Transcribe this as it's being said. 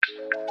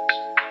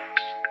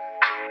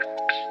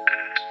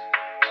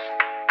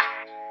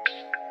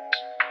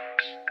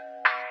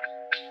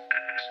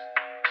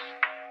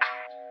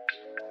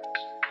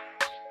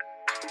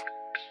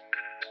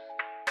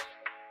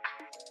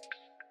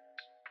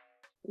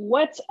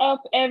What's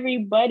up,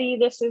 everybody?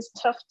 This is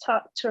Tough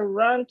Talk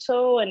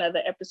Toronto, another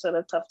episode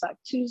of Tough Talk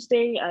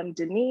Tuesday. I'm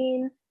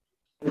Deneen.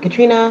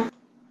 Katrina.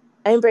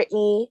 I'm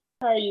Brittany.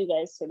 How are you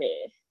guys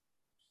today?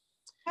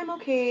 I'm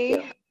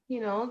okay.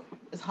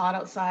 It's hot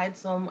outside,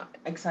 so I'm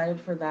excited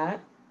for that.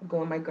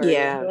 Go in my garden.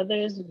 Yeah. The weather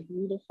is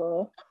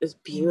beautiful. It's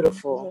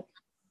beautiful.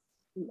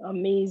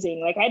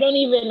 Amazing.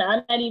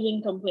 I'm not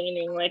even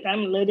complaining.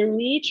 I'm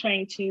literally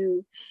trying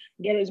to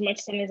get as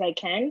much sun as I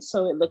can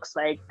so it looks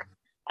like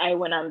I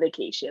went on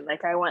vacation.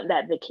 I want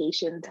that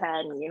vacation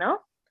tan,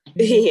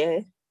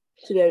 Yeah.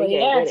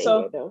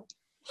 So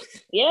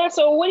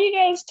what are you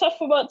guys tough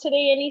about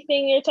today?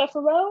 Anything you're tough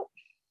about?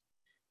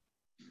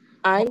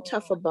 I'm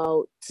tough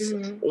about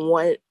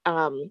what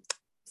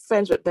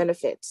friends with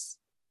benefits.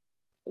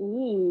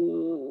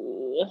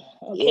 Ooh.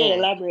 Okay,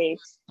 elaborate.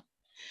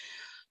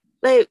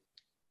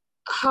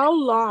 How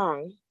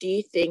long do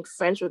you think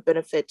friends with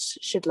benefits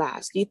should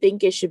last? Do you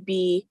think it should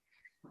be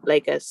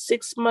like a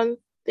 6-month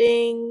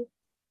thing?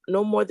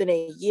 No more than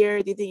a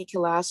year? Do you think it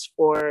can last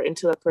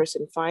until a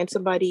person finds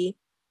somebody?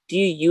 Do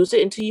you use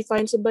it until you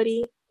find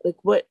somebody?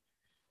 What?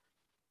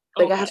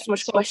 I have so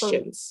much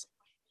questions.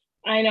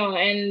 I know,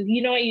 and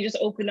you know what? You just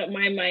opened up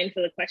my mind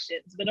for the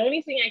questions. But the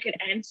only thing I could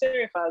answer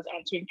if I was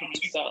answering for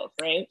myself,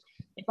 right?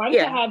 If I'm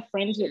to have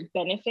friends with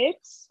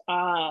benefits,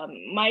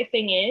 my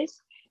thing is,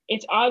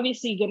 it's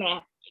obviously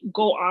gonna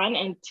go on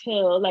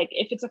until,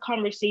 if it's a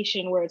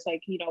conversation where it's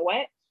you know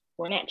what?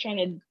 We're not trying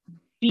to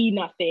be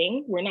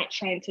nothing. We're not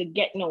trying to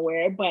get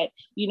nowhere, but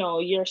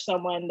you're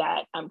someone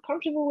that I'm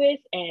comfortable with,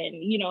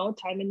 and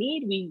time of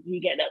need, we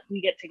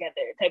get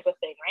together type of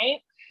thing, right?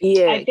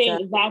 Yeah, I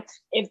think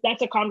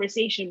that's a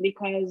conversation,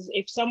 because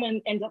if someone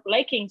ends up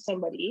liking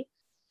somebody,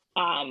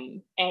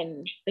 and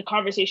the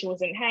conversation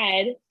wasn't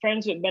had,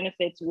 friends with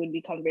benefits would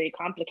become very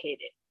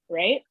complicated,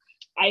 right?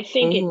 I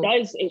think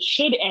it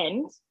should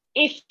end.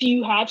 If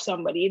you have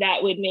somebody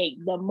that would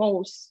make the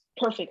most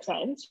perfect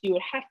sense, you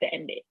would have to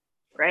end it,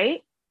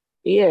 right?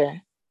 Yeah.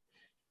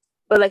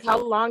 But how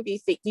long do you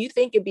think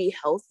it'd be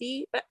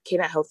healthy? Okay,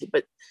 not healthy,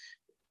 but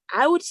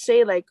I would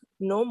say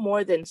no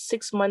more than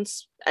 6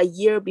 months, a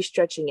year be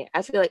stretching it.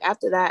 I feel like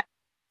after that,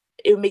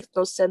 it makes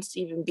no sense to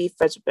even be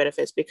friends with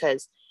benefits,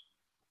 because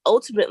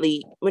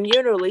ultimately, when you're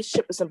in a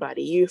relationship with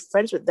somebody, you're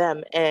friends with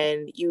them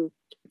and you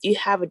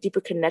have a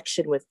deeper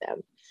connection with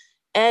them.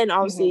 And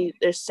obviously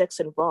there's sex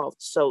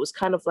involved. So it's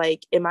kind of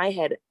in my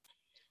head,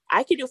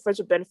 I could do friends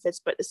with benefits,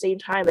 but at the same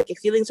time, if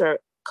feelings are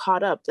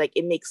caught up,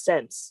 it makes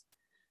sense.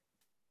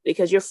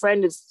 Because your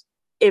friend is,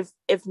 if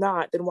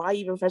not, then why are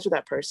you even friends with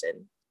that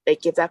person?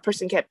 If that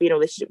person can't be in a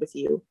relationship with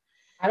you,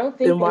 I don't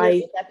think in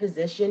that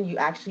position you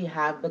actually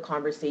have the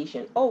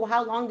conversation. Oh,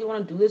 how long do you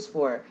want to do this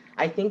for?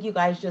 I think you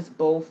guys just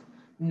both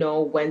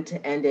know when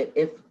to end it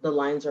if the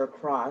lines are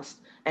crossed.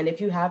 And if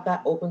you have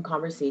that open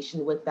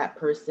conversation with that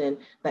person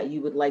that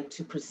you would like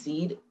to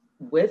proceed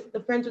with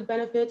the friends with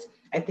benefits,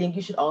 I think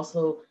you should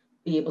also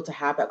be able to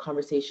have that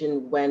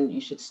conversation when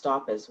you should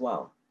stop as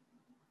well.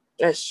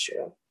 That's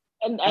true.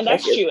 And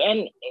that's true.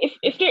 And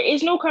if there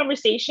is no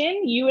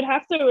conversation, you would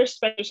have to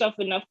respect yourself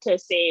enough to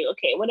say,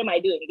 okay, what am I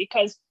doing?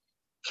 Because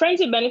friends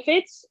with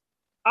benefits,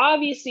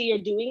 obviously you're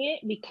doing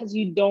it because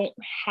you don't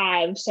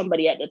have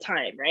somebody at the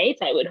time, right?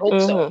 I would hope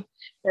so,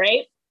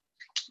 right?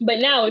 But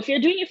now, if you're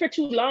doing it for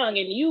too long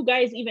and you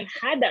guys even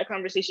had that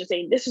conversation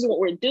saying, this is what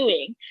we're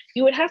doing,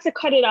 you would have to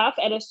cut it off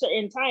at a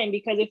certain time,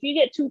 because if you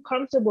get too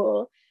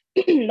comfortable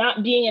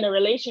not being in a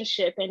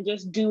relationship and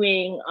just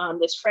doing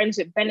this friends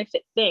with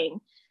benefit thing,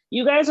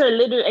 you guys are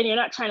literally, and you're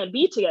not trying to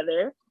be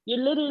together,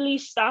 you're literally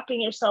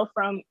stopping yourself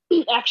from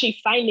actually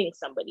finding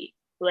somebody,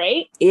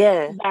 right?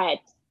 Yeah. That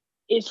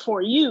is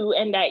for you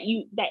and that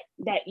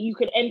you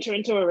could enter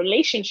into a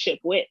relationship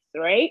with,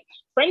 right?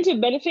 Friends with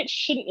benefits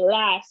shouldn't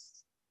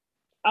last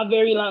a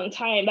very long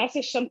time. That's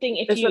just something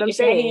if you're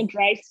having a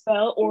dry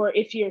spell, or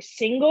if you're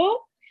single,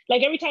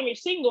 every time you're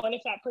single, and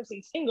if that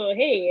person's single,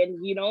 hey,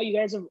 and you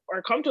guys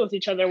are comfortable with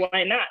each other,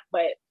 why not?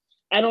 But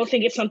I don't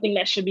think it's something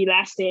that should be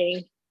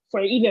lasting for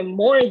even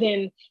more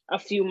than a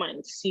few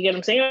months. You get what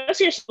I'm saying?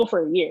 Unless you're single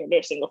for a year,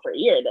 they're single for a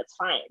year, that's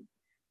fine.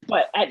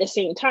 But at the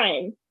same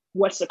time,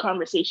 what's the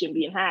conversation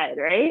being had,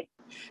 right?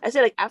 I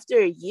say after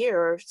a year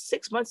or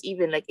 6 months,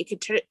 even it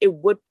could turn.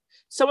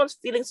 Someone's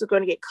feelings are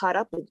going to get caught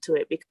up into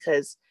it,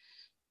 because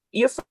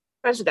you're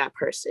friends with that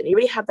person. You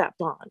already have that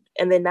bond,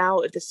 and then now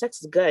if the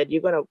sex is good,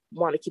 you're going to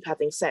want to keep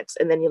having sex,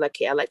 and then you're like,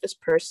 hey, I like this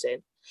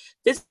person.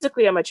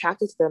 Physically, I'm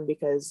attracted to them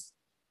because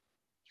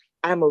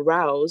I'm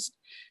aroused.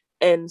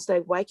 And it's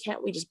why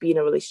can't we just be in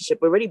a relationship?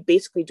 We're already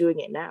basically doing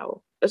it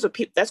now. That's what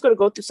that's going to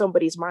go through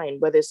somebody's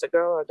mind, whether it's a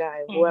girl or a guy,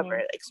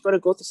 whoever. It's going to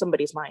go through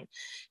somebody's mind,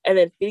 and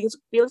then feelings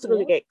are going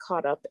to get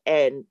caught up,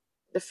 and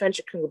the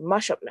friendship can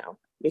mush up now,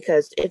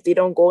 because if they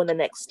don't go in the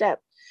next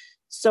step,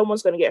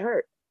 someone's going to get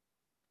hurt.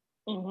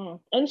 And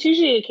it's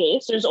usually the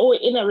case. There's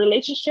always, in a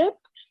relationship,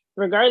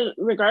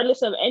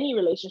 regardless of any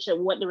relationship,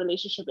 what the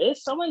relationship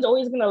is, someone's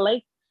always going to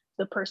like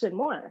the person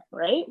more,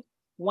 right?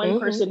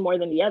 One person more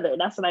than the other.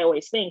 That's what I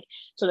always think.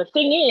 So the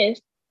thing is,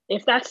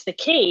 if that's the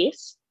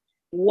case,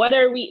 what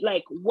are we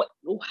like?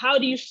 How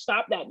do you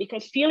stop that?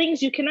 Because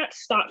feelings, you cannot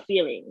stop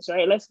feelings,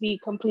 right? Let's be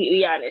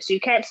completely honest. You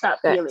can't stop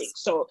feelings.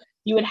 So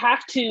you would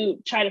have to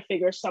try to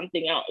figure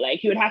something out.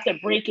 Like you would have to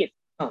break it.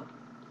 Oh,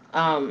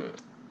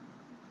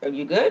 are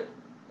you good?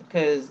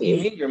 Because you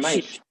muted your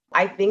mic.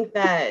 I think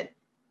that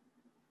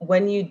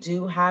when you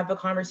do have a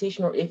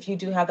conversation, or if you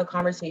do have the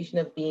conversation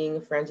of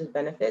being friends with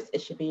benefits,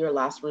 it should be your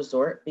last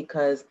resort,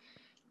 because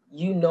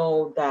you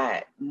know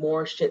that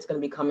more shit's going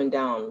to be coming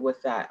down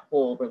with that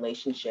whole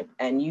relationship.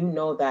 And you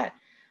know that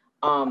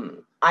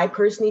I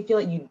personally feel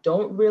like you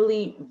don't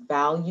really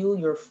value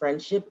your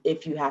friendship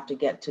if you have to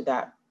get to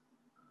that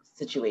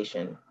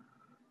situation.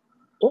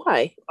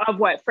 Why? Of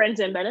what? Friends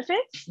and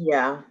benefits?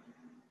 Yeah.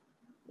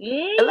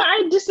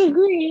 I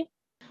disagree.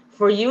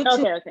 For you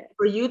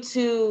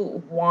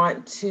to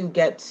want to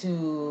get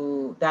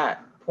to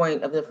that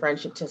point of the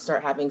friendship to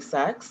start having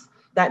sex,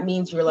 that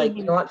means you're like,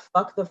 you know what,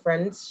 fuck the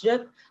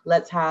friendship,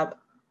 let's have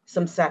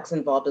some sex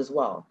involved as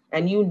well.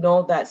 And you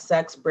know that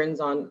sex brings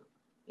on,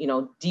 you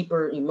know,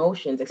 deeper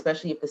emotions,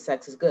 especially if the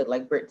sex is good,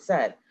 like Britt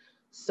said.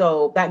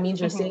 So that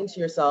means you're saying to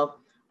yourself,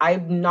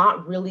 I'm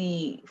not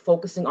really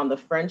focusing on the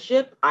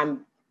friendship.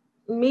 I'm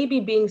maybe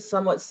being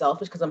somewhat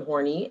selfish because I'm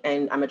horny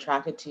and I'm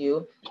attracted to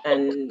you,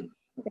 and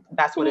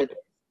that's what it is.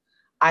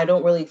 I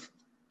don't really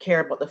care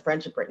about the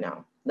friendship right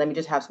now. Let me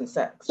just have some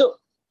sex.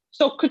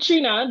 So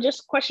Katrina,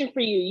 just question for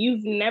you.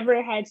 You've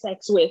never had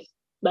sex with,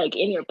 like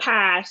in your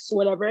past,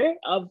 whatever,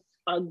 of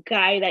a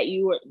guy that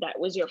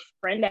was your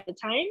friend at the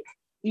time?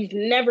 You've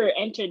never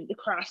entered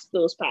across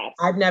those paths?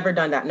 I've never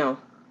done that, no.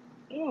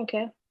 Oh,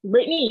 okay.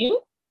 Brittany,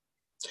 you?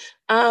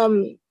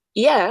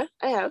 Yeah,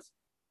 I have.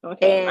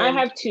 Okay, and I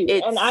have too.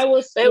 And it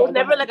was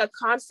never like a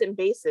constant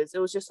basis. It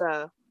was just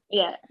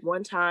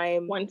one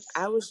time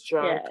I was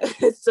drunk.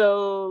 Yeah.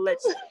 So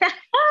let's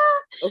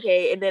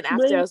okay, and then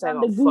after I was like,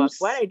 oh fuck,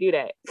 why did I do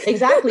that?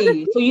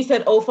 Exactly. So you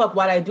said, oh fuck,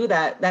 why did I do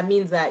that? That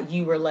means that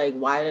you were like,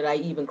 why did I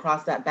even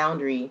cross that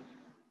boundary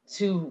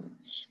to,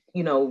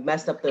 you know,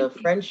 mess up the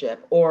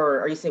friendship? Or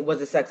are you saying, was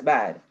the sex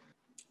bad?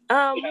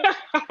 I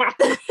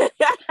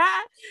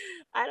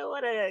don't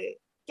want to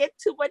get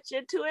too much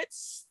into it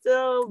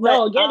still, but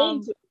no, get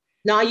into it.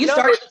 No, you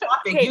started the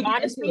topic. Okay,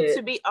 honestly,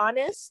 to be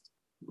honest,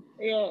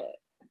 yeah,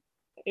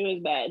 it was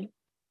bad.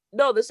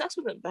 No, the sex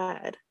wasn't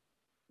bad.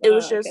 It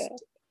was just,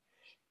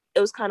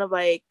 it was kind of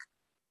like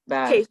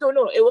bad. Okay,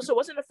 no, it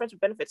wasn't a friends with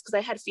benefits because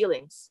I had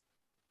feelings.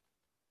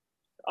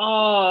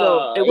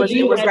 Oh, so do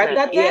you regret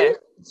that then? Yeah.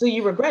 So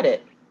you regret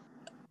it?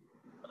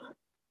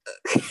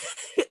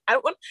 I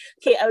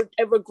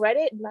regret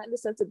it, not in the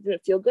sense that it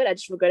didn't feel good. I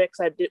just regret it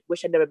because I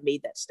wish I never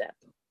made that step.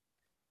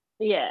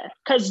 Yeah,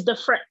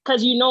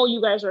 because you know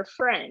you guys are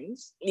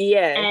friends.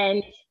 Yeah,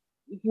 and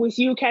with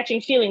you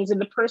catching feelings, did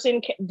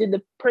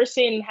the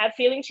person have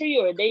feelings for you,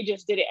 or they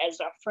just did it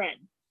as a friend?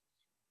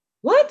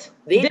 What?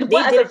 They did it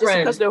just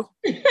because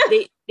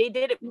they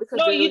did it because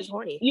they were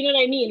horny. You know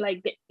what I mean?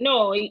 Like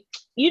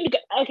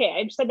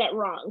I said that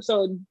wrong.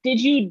 So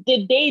did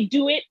they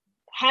do it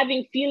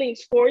having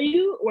feelings for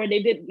you, or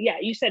they did? Yeah,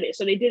 you said it.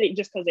 So they did it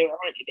just because they were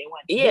horny. They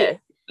wanted. Yeah,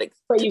 like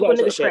but you guys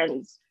were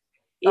friends.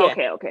 Yeah.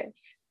 Okay.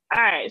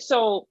 All right.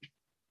 So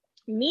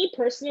me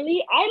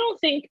personally, I don't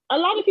think a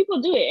lot of people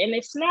do it, and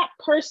it's not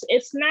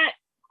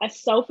a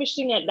selfish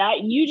thing at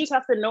that. You just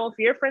have to know if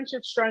your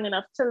friendship's strong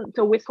enough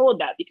to withhold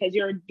that, because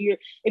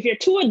if you're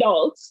two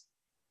adults,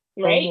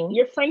 right? Mm-hmm.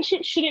 Your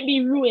friendship shouldn't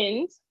be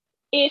ruined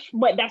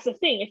but that's the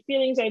thing. If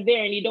feelings are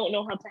there and you don't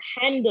know how to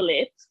handle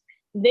it,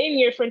 then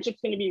your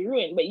friendship's going to be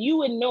ruined. But you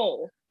would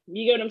know.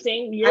 You get what I'm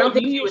saying? I don't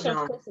think you would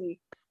know. Personally.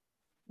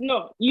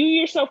 No, you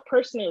yourself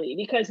personally,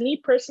 because me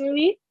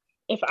personally,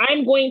 if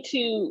I'm going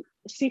to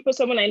sleep with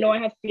someone I know I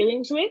have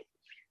feelings with,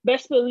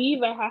 best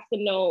believe I have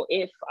to know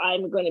if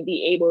I'm going to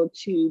be able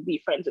to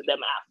be friends with them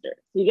after.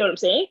 You get what I'm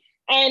saying?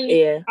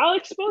 And I'll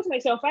expose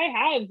myself. I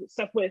have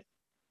stuff with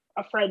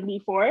a friend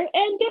before,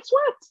 and guess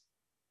what?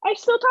 I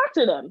still talk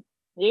to them.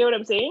 You know what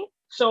I'm saying?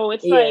 So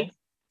it's like,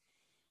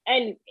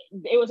 and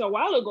it was a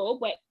while ago,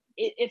 but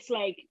it's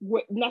like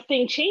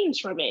nothing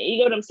changed from it. You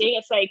know what I'm saying?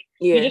 It's like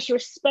you just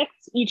respect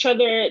each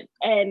other,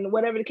 and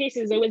whatever the case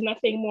is, there was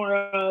nothing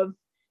more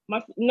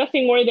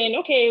than,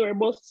 okay, we're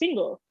both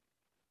single.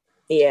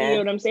 Yeah. You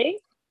know what I'm saying?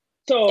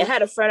 So I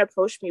had a friend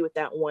approach me with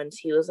that once.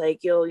 He was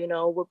like, yo,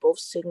 we're both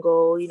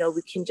single, we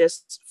can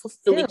just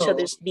fulfill each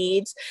other's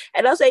needs.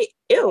 And I was like,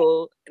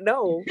 ew,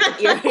 no.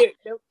 I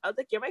was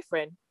like, you're my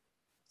friend.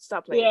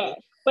 Stop playing. Yeah.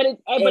 But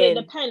it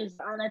depends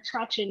on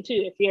attraction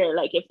too.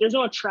 If there's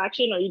no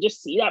attraction, or you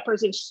just see that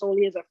person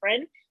solely as a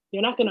friend,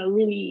 you're not gonna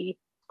really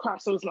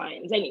cross those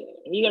lines anyway.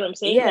 You know what I'm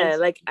saying? Yeah,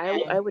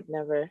 I would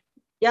never.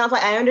 Yeah,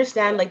 I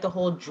understand the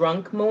whole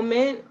drunk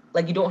moment.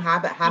 You don't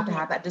have to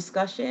have that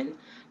discussion.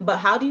 But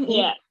how do you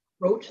even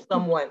approach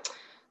someone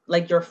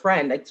like your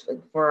friend,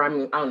 for I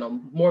don't know,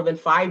 more than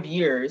 5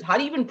 years? How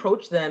do you even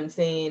approach them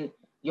saying,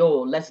 "Yo,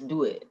 let's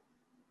do it"?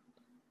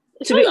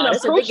 To be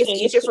honest, I think it's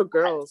easier for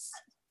girls.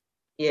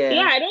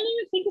 Yeah, I don't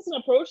even think it's an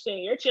approach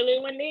thing. You're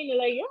chilling one day and you're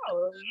like, yo,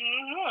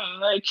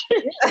 like,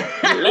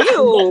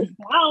 Ew.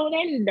 down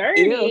and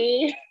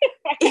dirty.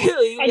 Ew,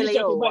 you I be just like,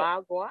 yo, joking, but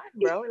wow, go on,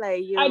 bro.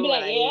 Like, you, I'd be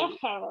like,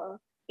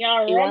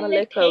 yeah, you want to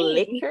lick a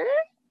liquor?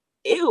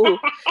 Ew,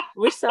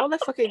 we sound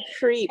like fucking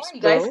creeps,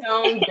 You bro. guys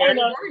sound very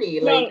horny.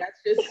 Like,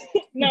 that's just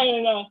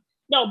no.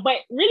 But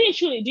really and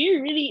truly, do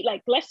you really,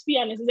 like? Let's be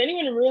honest. Does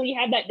anyone really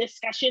have that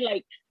discussion?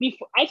 Like,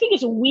 before? I think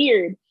it's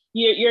weird.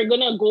 You're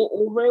gonna go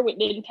over with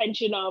the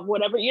intention of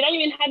whatever. You're not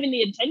even having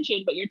the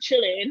intention, but you're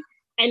chilling,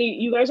 and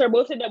you guys are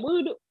both in the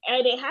mood,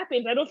 and it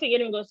happens. I don't think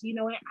anyone goes, you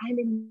know what? I'm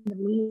in the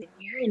mood, and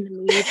you're in the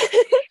mood.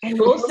 And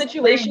those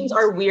situations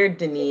are weird,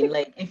 Deneen.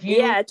 Like, if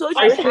you I told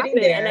you it happened,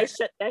 and I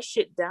shut that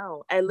shit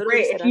down. I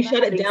literally said, if you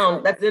shut it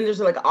down, then there's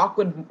like an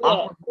awkward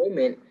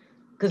moment.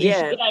 Because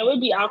it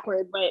would be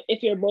awkward, but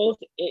if you're both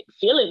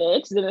feeling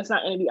it, then it's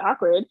not going to be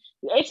awkward.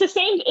 It's the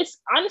same. It's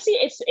honestly,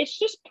 it's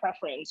just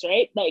preference,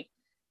 right? Like,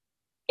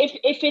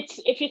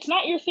 if it's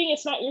not your thing,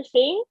 it's not your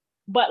thing.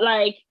 But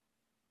like,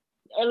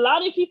 a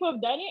lot of people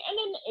have done it, and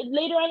then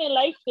later on in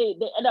life, they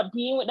end up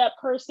being with that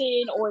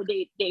person, or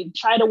they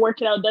try to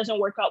work it out, doesn't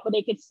work out, but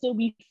they could still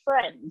be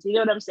friends. You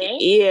know what I'm saying?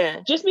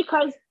 Yeah. Just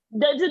because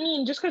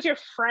you're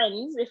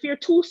friends. If you're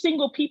two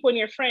single people and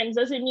you're friends,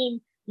 doesn't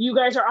mean you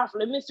guys are off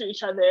limits to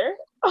each other.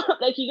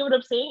 Like, you get what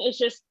I'm saying? It's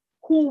just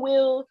who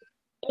will.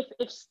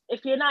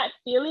 If you're not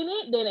feeling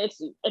it, then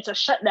it's a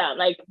shutdown.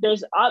 Like,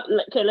 there's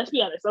okay, let's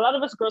be honest. A lot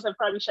of us girls have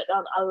probably shut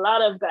down a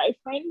lot of guy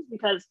friends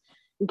because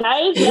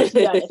guys, let's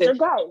be honest, they're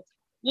guys.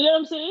 You know what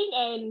I'm saying?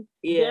 And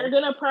they're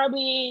gonna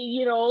probably,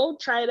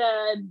 try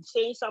to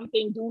say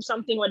something, do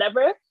something,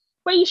 whatever.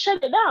 But you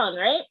shut it down,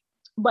 right?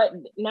 But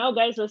now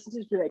guys listen to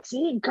this, be like,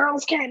 see,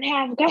 girls can't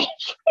have guy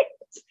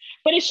friends.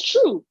 But it's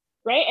true,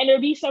 right? And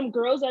there'll be some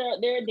girls that are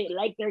out there, they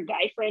like their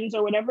guy friends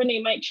or whatever, and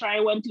they might try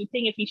 1, 2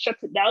 thing. If he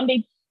shuts it down,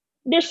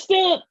 there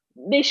still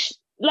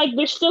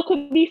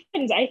could be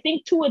friends. I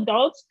think two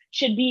adults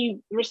should be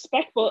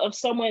respectful of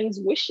someone's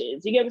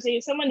wishes. You get what I'm saying?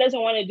 If someone doesn't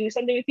want to do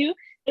something with you,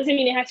 doesn't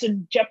mean it has to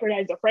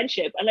jeopardize the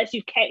friendship unless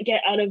you can't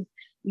get out of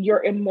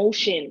your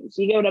emotions.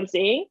 You get what I'm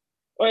saying?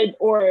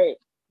 Or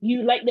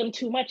you like them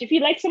too much. If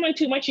you like someone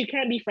too much, you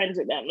can't be friends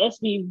with them. Let's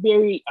be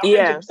very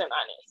 100% honest.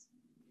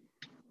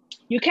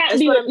 You can't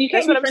be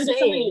friends with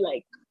somebody you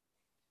like.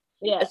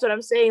 Yeah, that's what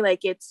I'm saying.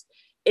 Like, it's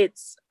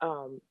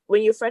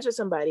when you're friends with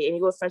somebody and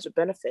you go friends with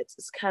benefits,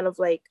 it's kind of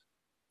like,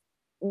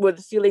 were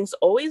the feelings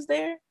always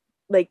there?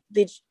 Like,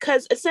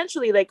 because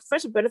essentially, like,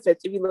 friends with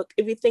benefits, if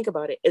you think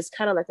about it, it's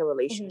kind of like a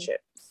relationship.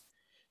 Mm-hmm.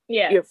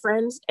 Yeah, you're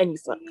friends and you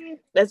fuck.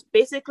 That's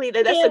basically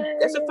that's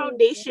a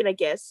foundation, I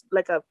guess,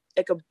 like a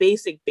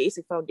basic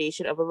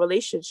foundation of a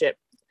relationship,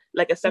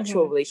 like a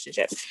sexual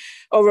relationship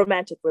or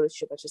romantic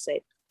relationship, I should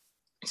say.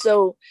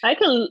 So I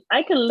can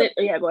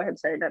go ahead.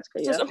 Sorry, that's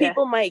crazy. So some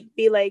people might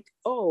be like,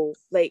 oh,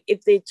 like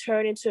if they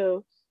turn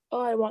into,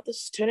 oh, I want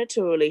this to turn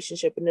into a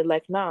relationship, and they're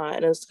like, nah,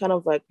 and it's kind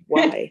of like,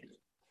 why?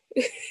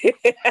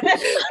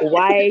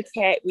 Why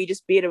can't we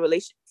just be in a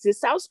relationship? It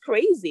sounds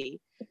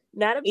crazy.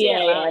 Not I'm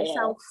saying it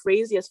sounds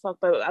crazy as fuck,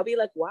 but I'll be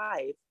like,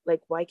 why?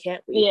 Like, why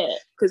can't we? Yeah,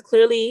 because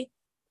clearly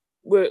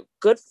we're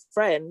good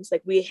friends.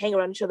 Like, we hang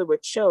around each other, we're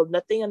chill.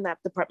 Nothing in that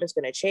department's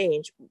gonna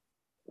change.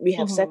 We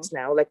have sex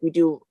now, like we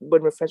do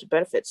when we're friends with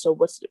benefits. So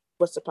what's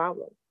the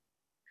problem?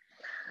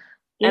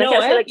 And I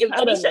feel like if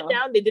they shut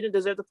down, they didn't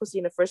deserve the pussy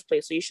in the first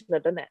place. So you shouldn't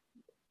have done that.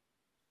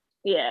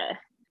 Yeah.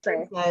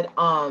 Sorry. Said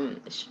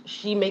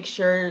she makes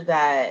sure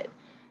that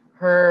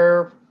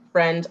her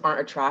friends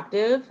aren't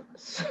attractive.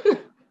 So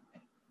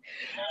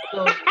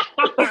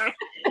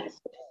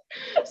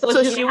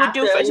she would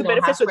do friends with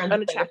benefits with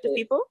unattractive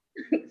people?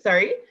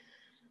 Sorry?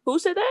 Who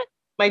said that?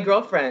 My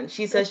girlfriend.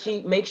 She says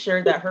she makes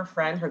sure that her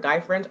guy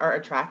friends are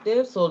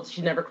attractive, so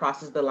she never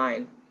crosses the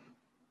line.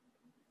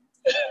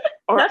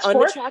 Or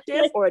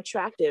unattractive or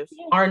attractive?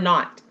 Are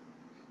not.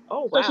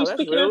 Oh, wow. So she's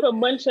picking up a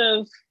bunch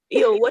of...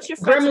 Yo, what's your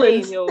friend's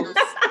name? Yo,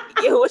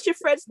 what's your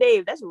friend's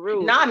name? That's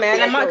rude. Nah,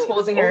 man, I'm not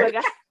exposing her. Oh my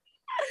God.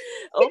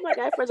 Oh my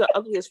God, friends are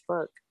ugly as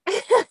fuck.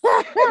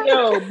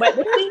 Yo, but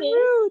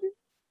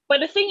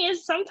the thing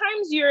is,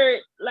 sometimes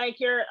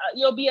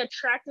you'll be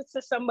attracted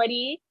to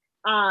somebody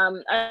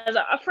as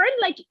a friend.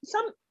 Like,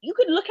 you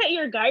could look at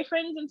your guy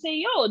friends and say,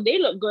 yo, they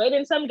look good,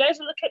 and some guys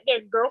will look at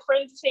their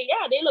girlfriends and say,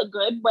 yeah, they look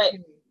good, but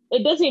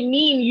it doesn't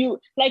mean you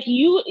have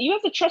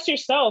to trust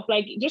yourself.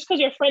 Like, just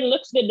because your friend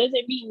looks good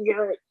doesn't mean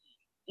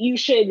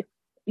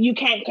you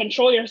can't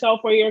control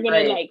yourself, or you're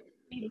gonna like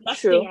be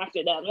lusting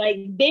after them. Like,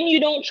 then you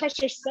don't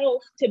trust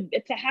yourself to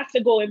have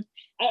to go and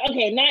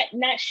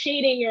not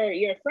shading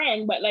your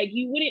friend, but like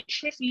you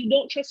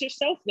don't trust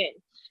yourself then,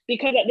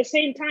 because at the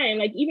same time,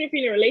 like, even if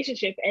you're in a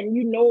relationship and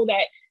you know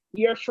that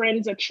your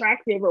friend's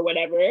attractive or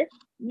whatever,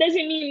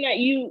 doesn't mean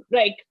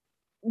that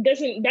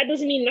that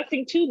doesn't mean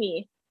nothing to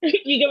me.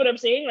 You get what I'm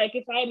saying? Like,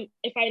 if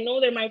I know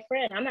they're my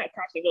friend, I'm not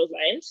crossing those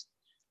lines.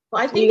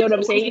 Well, I think, you know what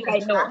I'm saying? If I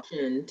know,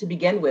 to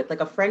begin with, like,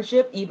 a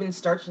friendship even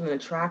starts with an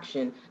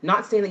attraction.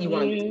 Not saying that you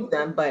want to do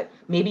them, but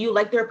maybe you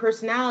like their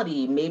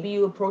personality. Maybe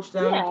you approach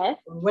them,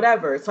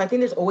 whatever. So I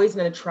think there's always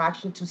an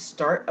attraction to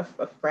start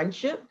a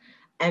friendship,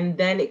 and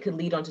then it could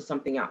lead on to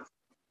something else.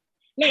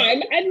 No, I've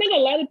met a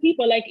lot of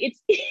people. Like it's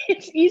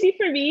it's easy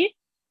for me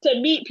to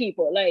meet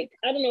people. Like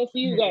I don't know if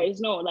you guys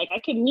know. Like I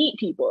can meet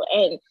people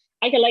and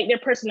I can like their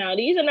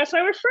personalities, and that's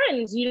why we're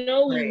friends. You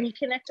know, we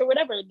connect or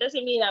whatever. It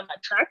doesn't mean I'm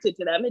attracted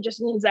to them. It just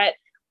means that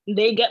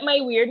they get my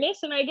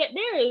weirdness and I get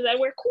theirs. That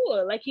we're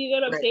cool. Like you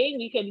know what I'm saying?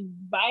 We can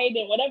vibe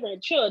and whatever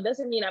and chill. It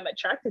doesn't mean I'm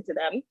attracted to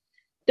them.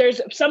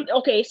 There's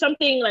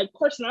something like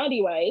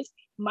personality wise,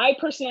 my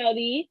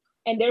personality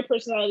and their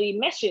personality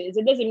meshes.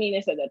 It doesn't mean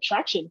it's an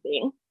attraction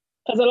thing.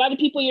 Because a lot of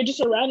people you're just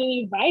around and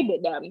you vibe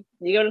with them.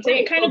 You know what I'm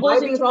saying? It kind of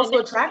goes vibing is also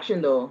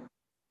attraction though.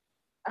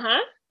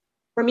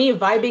 For me,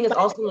 vibing is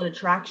also an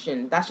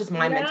attraction. That's just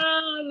my mental.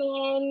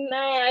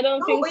 I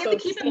don't think so. But you have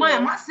to keep in mind,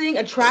 I'm not saying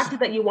attracted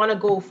that you want to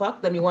go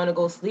fuck them, you want to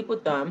go sleep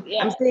with them.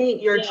 Yeah. I'm saying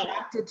you're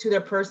attracted to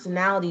their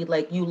personality,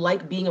 like you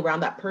like being around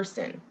that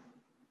person.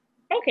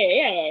 Okay,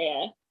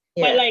 yeah.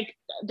 But like,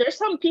 there's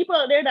some people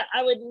out there that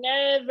I would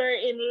never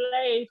in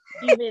life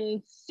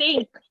even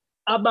think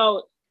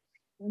about,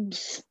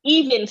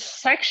 even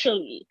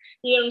sexually.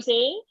 You know what I'm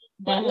saying?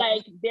 But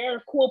like, they're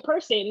a cool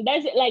person.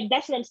 That's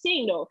what I'm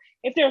saying though.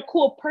 If they're a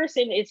cool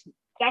person,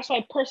 that's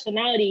why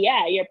personality,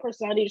 your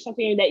personality is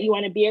something that you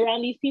want to be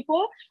around these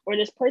people or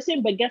this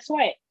person. But guess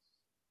what?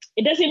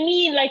 It doesn't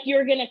mean like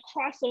you're gonna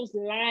cross those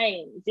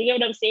lines. You know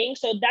what I'm saying?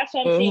 So that's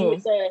what I'm saying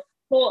with the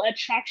whole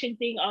attraction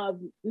thing of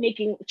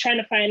trying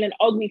to find an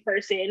ugly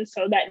person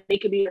so that they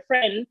could be your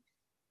friend.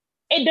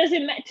 It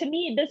doesn't matter to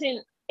me.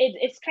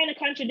 It's kind of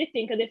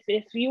contradicting, because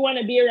if you want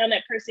to be around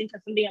that person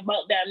because something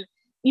about them,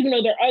 even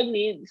though they're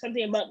ugly,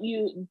 something about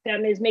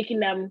them is making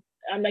them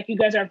like you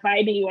guys are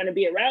vibing, you want to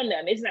be around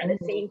them. It's not the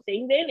same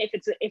thing then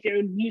if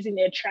you're using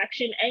the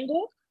attraction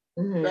angle,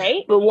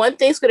 right? But one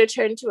thing's gonna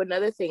turn into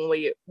another thing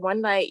where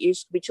one night you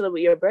should be chilling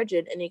with your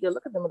brethren and you can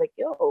look at them like,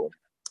 yo.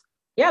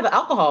 Yeah, the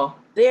alcohol.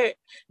 They're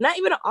not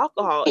even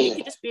alcohol. It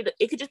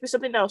could just be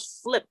something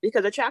else flipped,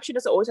 because attraction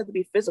doesn't always have to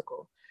be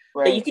physical.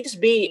 Right. Like you could just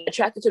be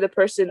attracted to the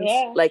person's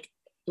like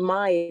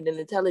mind and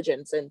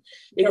intelligence, and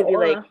you could be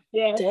like,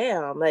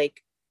 damn,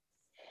 like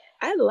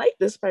I like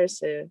this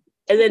person,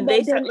 and then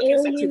they start looking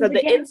sexy because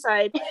the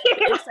inside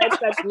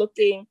starts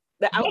looking,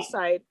 the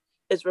outside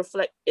is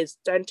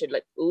starting to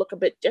like look a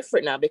bit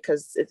different now,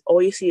 because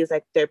all you see is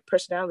like their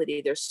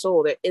personality, their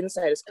soul, their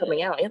inside is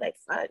coming out. And you're like,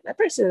 fuck, that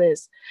person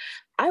is,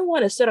 I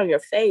want to sit on your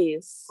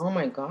face. Oh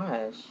my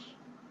gosh.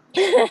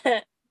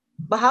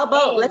 But how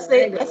about let's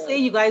say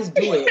you guys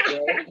do it,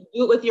 right? You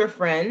do it with your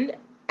friend,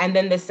 and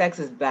then the sex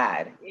is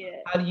bad. Yeah.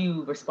 How do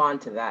you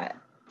respond to that?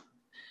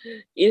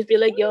 You just be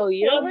like, yo,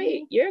 you're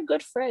right. You're a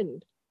good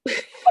friend.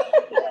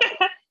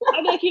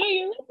 I'm like,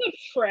 you're a good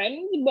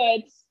friend,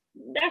 but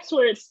that's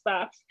where it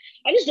stops.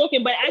 I'm just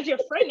joking, but as your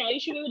friend now, you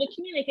should be able to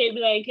communicate. Be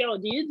like, yo,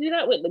 do you do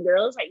that with the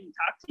girls that you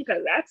talk to?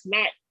 Because that's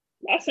not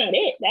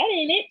it. That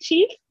ain't it,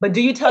 chief. But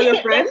do you tell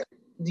your friend?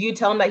 Do you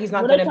tell him that he's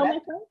not good at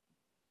that?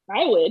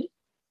 I would.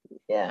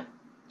 Yeah,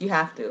 you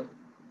have to.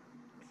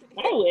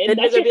 I would.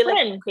 That's your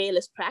friend. Like, okay,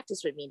 let's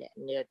practice with me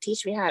then.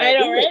 Teach me how to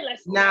do it.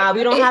 Nah,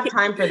 we don't have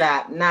time for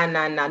that. Nah.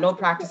 No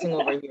practicing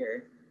over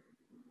here.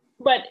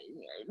 But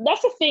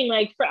that's the thing.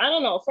 Like, I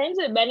don't know, friends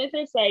with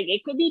benefits. Like,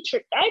 it could be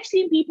trick. I've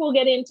seen people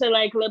get into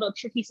like little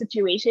tricky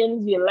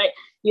situations.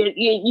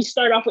 You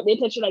start off with the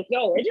intention like,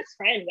 yo, we're just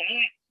friends.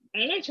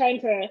 I'm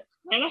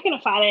not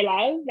gonna fall in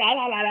love.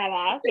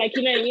 La. Like,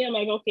 you know what I mean? I'm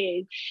like,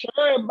 okay,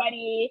 sure,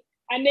 buddy.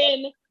 And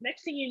then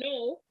next thing you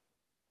know,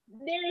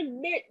 they're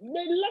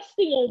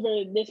lusting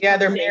over this. Yeah,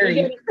 they're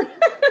married.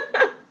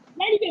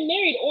 Not even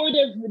married, or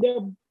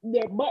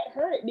their butt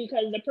hurt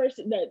because the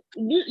person that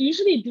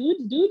usually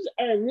dudes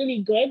are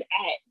really good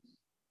at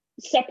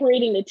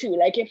separating the two.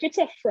 Like if it's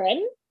a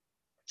friend,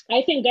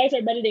 I think guys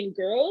are better than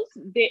girls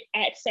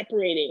at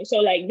separating. So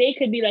like they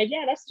could be like,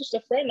 yeah, that's just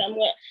a friend. I'm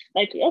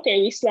like,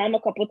 okay, we slam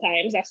a couple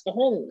times. That's the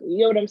homie. You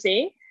know what I'm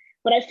saying?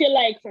 But I feel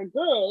like for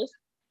girls,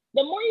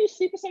 the more you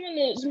sleep with someone,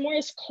 the more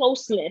is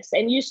closeness,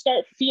 and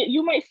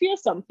you might feel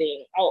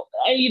something,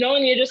 and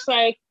you're just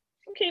like,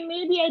 okay,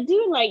 maybe I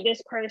do like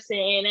this person,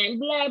 and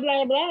blah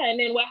blah blah, and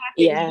then what happens?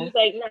 Yeah. He's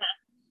like, nah,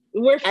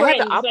 we're friends. I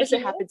had the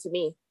opposite happen to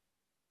me.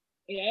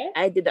 Yeah,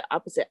 I did the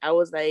opposite. I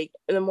was like,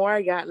 the more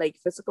I got like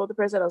physical with the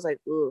person, I was like,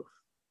 ooh,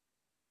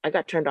 I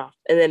got turned off,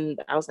 and then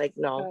I was like,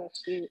 no,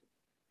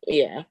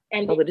 yeah,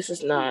 and but this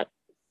is not.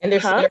 And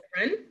they're still your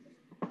friend?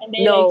 And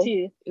they like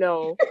you.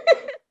 No.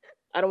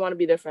 I don't want to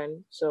be their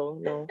friend, so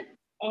no.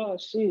 Oh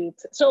shoot!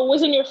 So it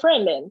wasn't your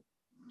friend then?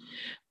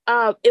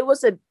 It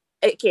was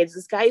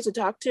this guy I used to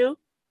talk to.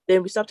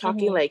 Then we stopped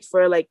talking like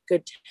for like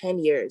good 10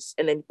 years,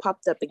 and then he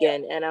popped up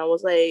again, and I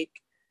was like,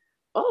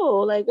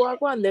 oh, like walk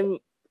on. Then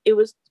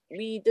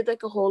we did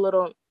like a whole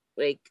little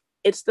like,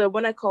 it's the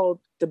one I called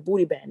the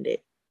booty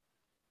bandit.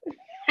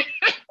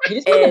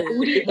 You just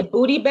the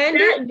booty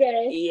bandit?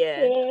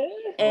 Yeah.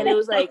 And it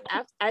was like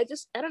I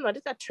don't know, I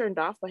just got turned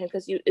off by him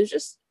because he was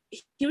just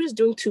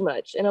doing too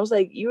much. And I was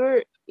like,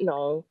 I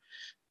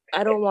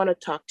don't want to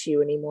talk to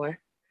you anymore.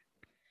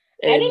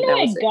 And I don't know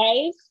why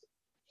guys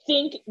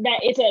think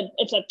that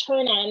it's a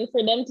turn on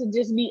for them to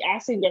just be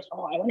asking us,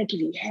 oh, I want to give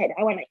you head,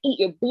 I want to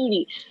eat your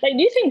booty. Like,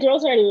 do you think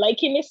girls are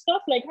liking this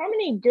stuff? Like, how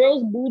many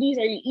girls' booties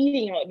are you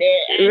eating out there?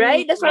 And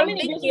right? That's what I'm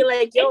thinking.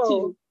 Like, yo,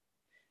 into?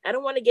 I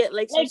don't want to get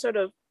like some sort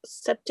of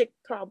septic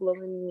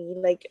problem in me.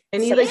 Like,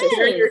 and you like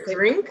share your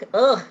drink.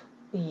 Ugh.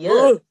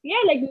 Yeah. Yeah,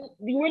 like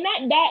we're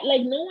not that,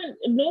 like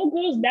no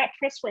girl's that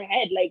pressed for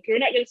head. Like, you're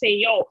not gonna say,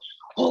 yo,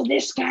 oh,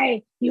 this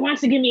guy, he wants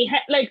to give me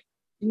head. Like,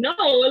 no,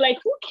 like,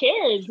 who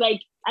cares?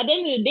 Like, at the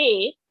end of the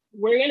day,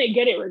 we're gonna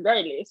get it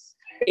regardless.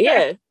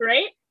 Yeah.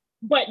 Right?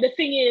 But the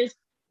thing is,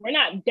 we're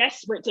not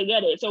desperate to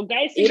get it. So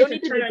guys, you don't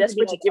need to be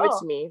desperate to give it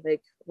to me.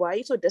 Like, why are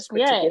you so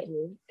desperate to give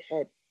me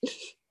head?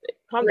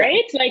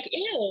 Right? Like,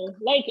 ew.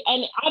 Like,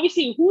 and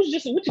obviously,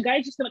 which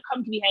guy's just gonna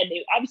come to me head?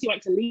 They obviously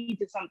want to lead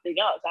to something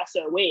else. That's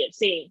their way of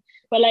saying.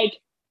 But like,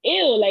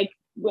 ew, like,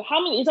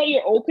 how many is that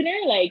your opener?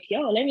 Like,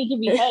 yo, let me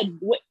give you head.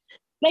 What?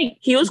 Like,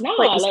 he was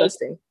quite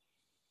disgusting.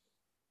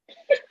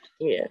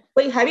 Yeah.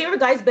 Wait, have you ever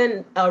guys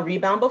been a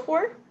rebound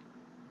before?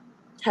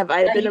 Have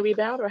I been a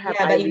rebound, or have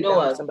I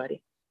rebounded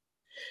somebody?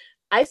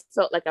 I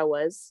felt like I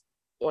was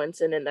once,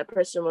 and then that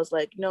person was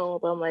like, no,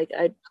 but I'm like,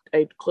 I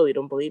clearly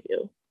don't believe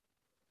you.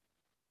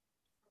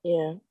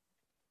 Yeah.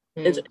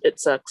 It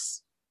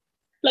sucks.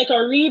 Like a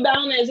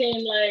rebound as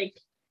in like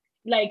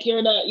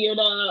you're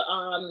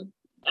the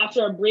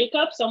after a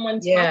breakup,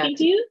 someone's talking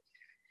to you.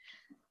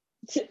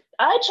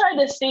 I try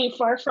to stay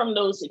far from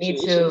those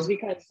situations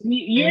because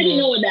you already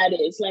know what that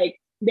is. Like,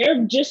 they're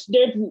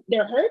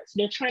hurt.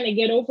 They're trying to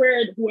get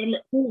over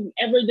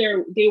whoever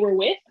they were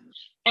with,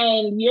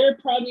 and you're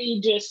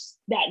probably just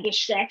that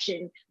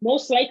distraction.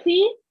 Most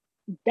likely,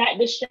 that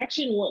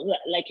distraction won't,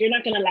 like, you're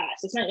not gonna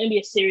last. It's not gonna be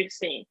a serious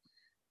thing.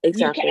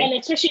 Exactly. And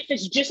especially if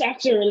it's just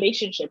after a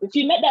relationship. If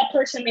you met that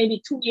person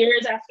maybe 2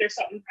 years after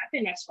something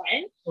happened, that's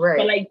fine. Right.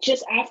 But like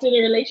just after the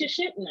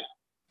relationship, no.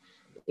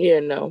 Yeah,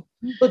 no.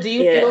 So do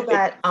you feel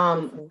that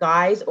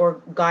guys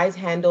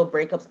handle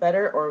breakups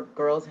better, or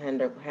girls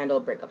handle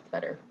breakups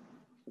better?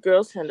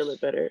 Girls handle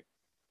it better.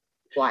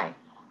 Why?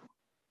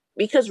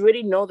 Because we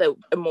already know that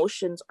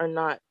emotions are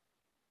not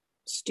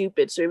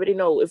stupid. So we already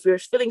know if we're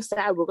feeling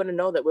sad, we're gonna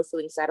know that we're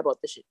feeling sad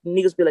about this shit.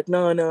 Niggas be like,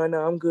 no,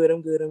 I'm good.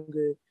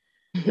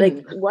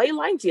 Like, why are you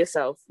lying to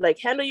yourself? Like,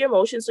 handle your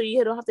emotions so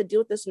you don't have to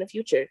deal with this in the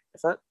future. The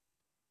fuck?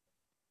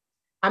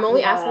 I'm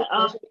only asking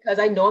because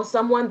I know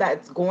someone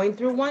that's going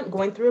through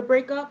a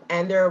breakup,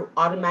 and they're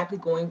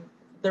automatically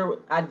their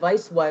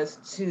advice was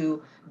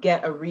to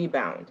get a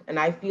rebound. And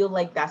I feel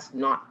like that's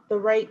not the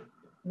right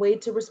way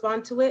to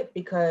respond to it,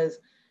 because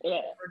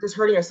you're just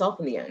hurting yourself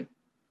in the end.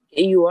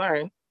 You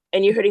are.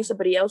 And you're hurting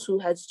somebody else who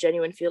has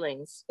genuine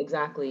feelings.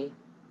 Exactly.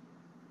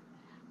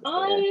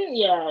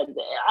 Yeah.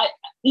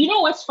 You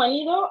know what's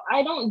funny though?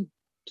 I don't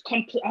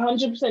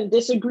 100%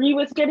 disagree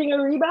with getting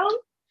a rebound,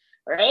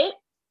 right?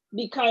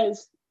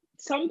 Because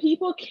some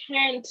people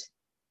can't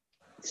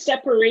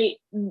separate,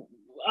 the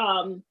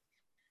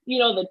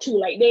two.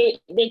 Like,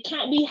 they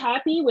can't be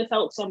happy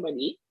without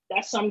somebody.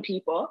 That's some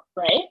people,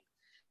 right?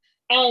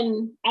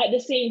 And at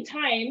the same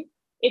time,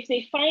 if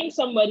they find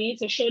somebody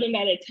to show them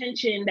that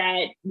attention,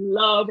 that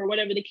love, or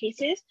whatever the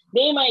case is,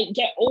 they might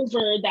get over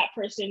that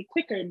person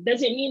quicker.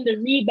 Does it mean the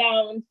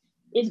rebound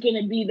is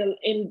going to be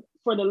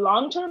for the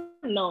long term?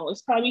 No,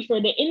 it's probably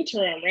for the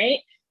interim, right?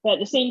 But at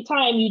the same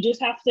time, you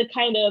just have to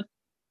kind of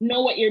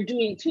know what you're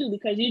doing too,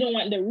 because you don't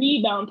want the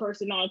rebound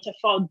person now to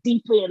fall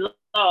deeply in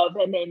love,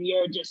 and then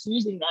you're just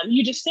using them.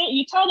 You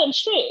tell them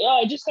straight,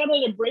 I just got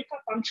out of a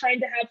breakup. I'm trying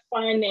to have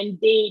fun and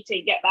date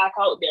to get back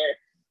out there.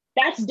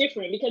 That's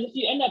different, because if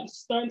you end up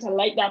starting to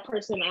like that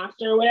person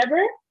after or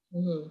whatever,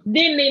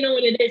 then they know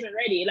what it is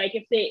already. Like,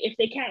 if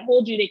they can't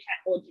hold you, they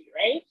can't hold you,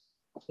 right?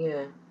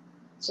 Yeah.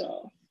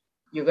 So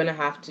you're gonna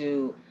have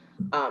to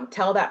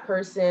tell that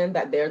person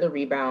that they're the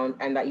rebound,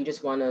 and that you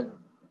just want to,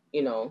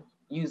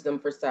 use them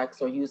for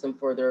sex or use them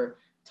for their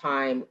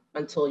time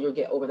until you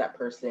get over that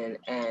person,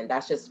 and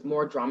that's just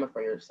more drama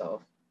for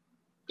yourself.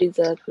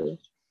 Exactly.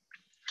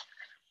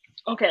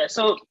 Okay,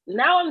 so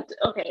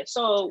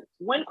so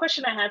one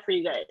question I have for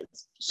you guys.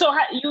 So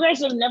you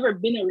guys have never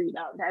been a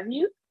rebound, have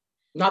you?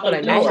 Not that I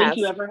know. Think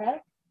you ever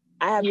have?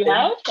 I have. You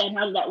have? And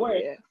how did that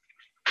work? Yeah.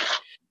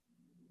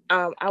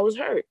 I was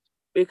hurt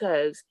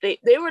because they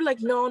were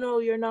like, no,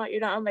 you're not.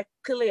 I'm like,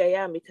 clearly I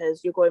am,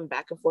 because you're going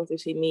back and forth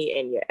between me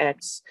and your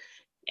ex,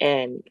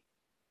 and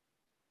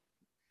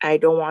I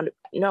don't want to.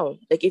 No,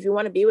 like, if you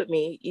want to be with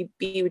me, you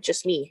be with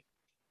just me.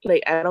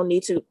 Like, I don't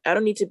need to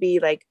be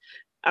like.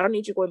 I don't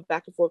need you going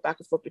back and forth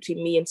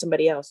between me and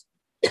somebody else.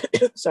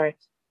 Sorry.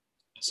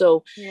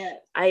 So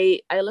I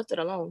left it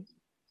alone.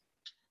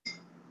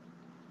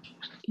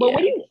 But what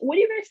do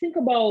you guys think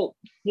about,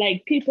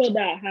 like, people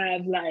that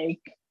have, like,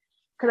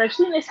 because I've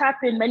seen this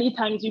happen many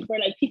times before,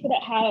 like people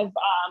that have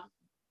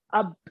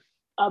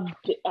a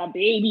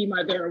baby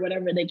mother or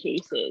whatever the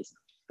case is,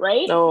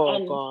 right?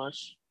 Oh,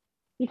 gosh.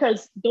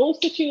 Because those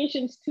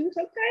situations too,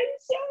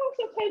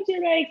 sometimes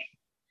you're like,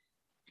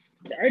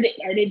 are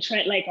they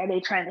trying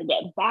to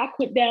get back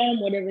with them,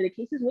 whatever the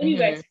case is? What do you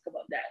guys think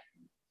about that?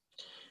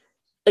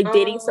 Like,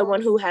 dating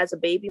someone who has a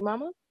baby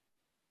mama?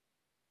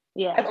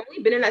 Yeah. I've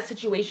only been in that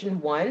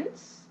situation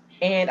once,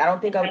 and I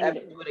don't think I would ever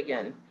do it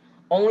again.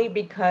 Only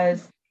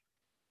because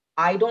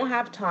I don't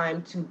have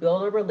time to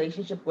build a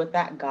relationship with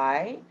that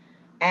guy,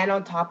 and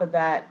on top of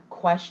that,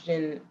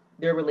 question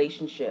their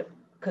relationship,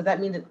 because that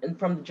means that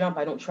from the jump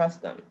I don't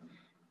trust them,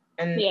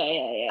 and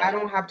I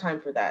don't have time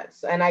for that.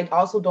 So, and I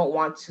also don't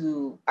want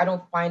to. I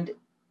don't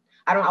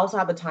also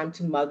have the time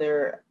to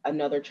mother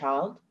another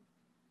child.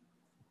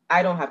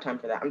 I don't have time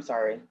for that. I'm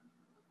sorry.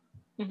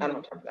 I don't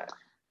have time for that.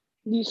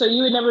 So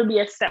you would never be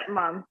a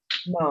stepmom?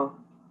 No.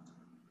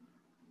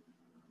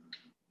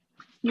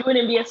 You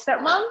wouldn't be a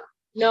stepmom?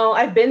 No,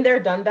 I've been there,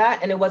 done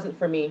that, and it wasn't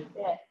for me.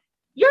 Yeah.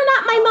 You're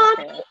not my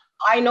mom. Okay.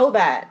 I know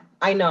that.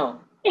 I know.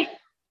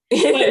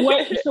 But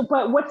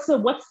what's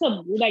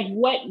the like,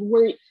 what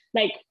were,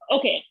 like,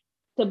 okay,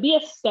 to be a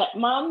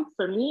stepmom,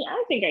 for me,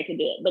 I think I could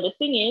do it. But the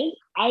thing is,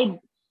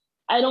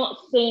 I don't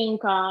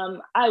think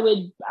I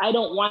wouldn't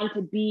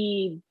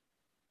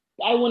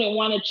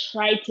want to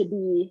try to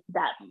be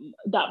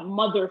that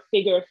mother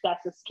figure if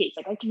that's the case.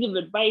 Like, I could give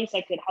advice,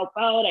 I could help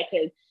out, I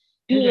could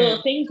do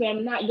little things, but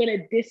I'm not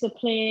gonna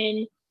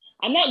discipline.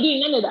 I'm not doing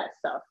none of that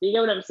stuff. You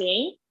know what I'm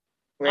saying?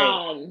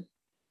 Right.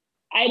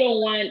 I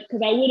don't want,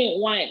 because I wouldn't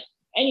want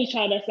any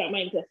child that's not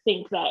mine to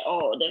think that,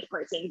 oh, this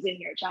person's in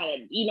here trying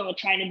to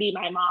be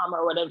my mom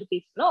or whatever the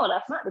case. No,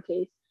 that's not the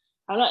case.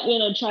 I'm not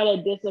gonna try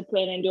to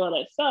discipline and do all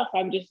that stuff.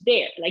 I'm just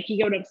there. Like, you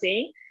get what I'm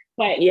saying?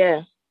 But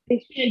yeah,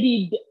 it should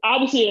be,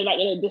 obviously they're not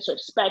gonna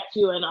disrespect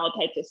you and all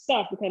types of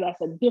stuff, because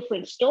that's a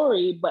different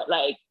story. But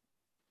like,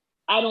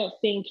 I don't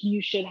think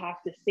you should have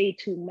to say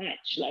too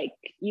much. Like,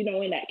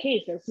 in that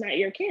case, it's not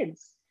your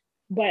kids.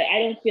 But I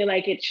don't feel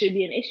like it should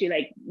be an issue.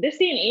 Like, this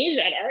day and age,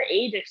 at our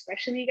age,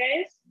 especially,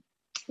 guys,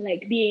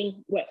 like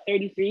being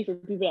 33, for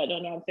people that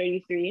don't know, I'm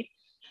 33,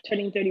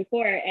 turning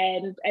 34,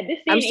 and at this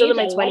day I'm and still age, in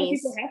my a 20s. lot of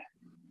people have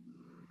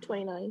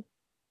 29.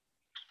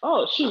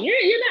 Oh shoot,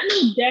 you're not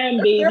no damn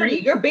baby. 30.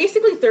 You're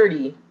basically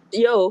 30.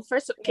 Yo,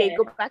 first, okay,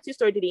 go back to your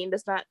story, Dean.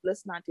 Let's not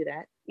do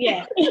that.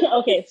 Yeah.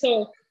 Okay,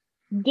 so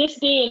this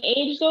day and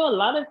age, though, a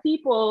lot of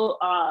people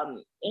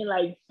in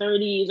like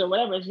 30s or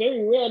whatever, it's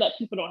very rare that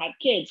people don't have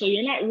kids. So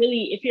you're not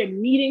really, if you're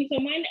meeting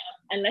someone,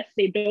 unless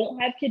they don't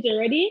have kids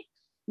already,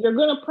 you're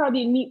gonna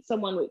probably meet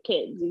someone with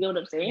kids. You know what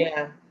I'm saying?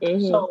 Yeah.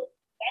 Mm-hmm. So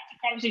that's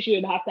a conversation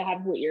you would have to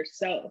have with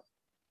yourself.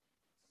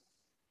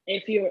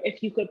 If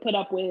you could put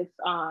up with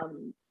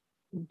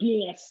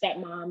being a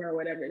stepmom or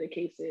whatever the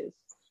case is.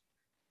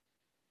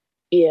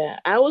 Yeah,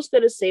 I was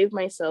gonna save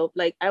myself.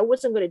 Like, I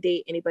wasn't gonna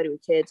date anybody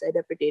with kids. I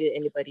never dated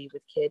anybody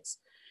with kids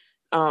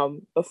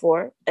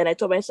before. And I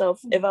told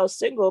myself, if I was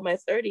single in my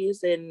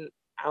 30s, then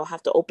I'll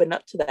have to open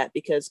up to that,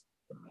 because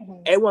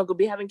everyone could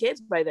be having kids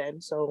by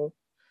then. So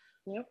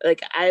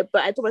like, I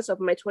told myself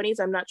in my 20s,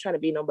 I'm not trying to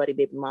be nobody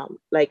baby mom.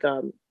 Like,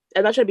 I'm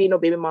not trying to be no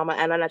baby mama,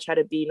 and I'm not trying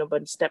to be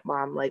nobody's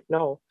stepmom. Like,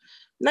 no,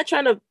 I'm not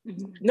trying to.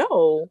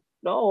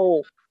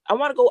 No. I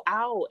want to go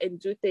out and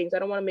do things. I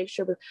don't want to make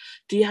sure. But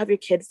do you have your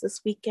kids this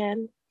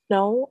weekend?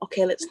 No.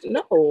 Okay, let's.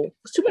 No,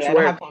 it's too much work. I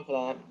don't have time for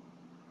that.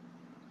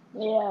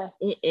 Yeah,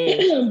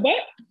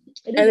 but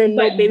and then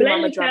no baby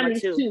mama drama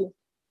too.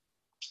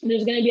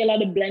 There's gonna be a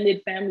lot of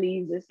blended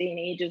families this day and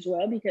age as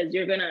well, because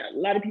a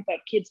lot of people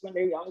have kids when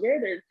they're younger.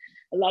 There's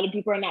a lot of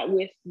people are not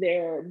with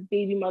their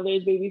baby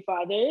mothers, baby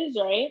fathers,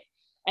 right?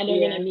 And they're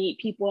going to meet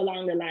people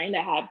along the line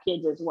that have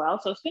kids as well.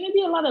 So it's going to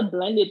be a lot of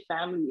blended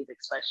families,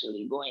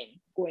 especially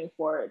going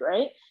forward,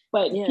 right?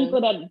 But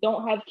people that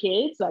don't have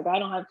kids, like I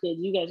don't have kids,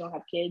 you guys don't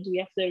have kids, we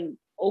have to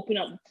open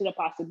up to the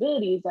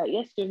possibilities that,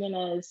 yes, you're going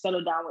to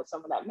settle down with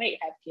someone that might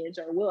have kids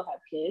or will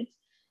have kids.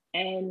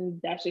 And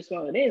that's just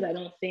what it is. I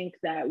don't think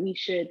that we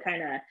should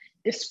kind of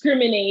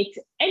discriminate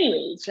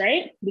anyways,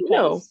 right?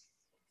 Because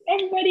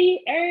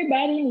everybody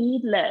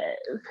needs love.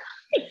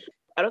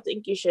 I don't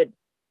think you should.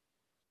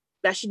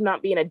 That should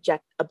not be an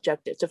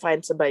objective to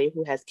find somebody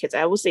who has kids.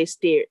 I would say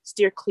steer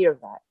clear of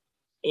that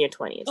in your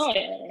 20s. Oh,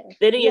 yeah.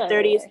 Then in your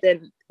 30s,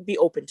 then be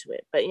open to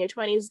it. But in your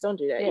 20s, don't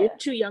do that. Yeah. You're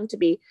too young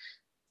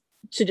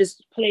to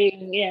just play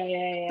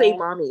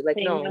mommy. Like,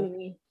 no.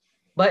 Mommy.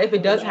 But if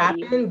it does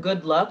happen,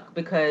 good luck,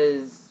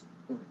 because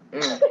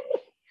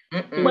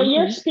but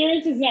your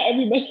experience is not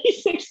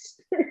everybody's experience.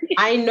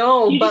 I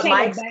know, but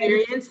my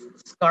experience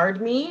scarred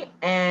me,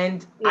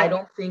 and I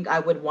don't think I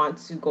would want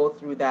to go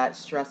through that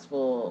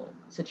stressful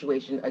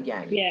situation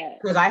again. Yeah,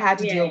 because I had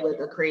to deal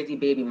with a crazy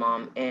baby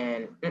mom,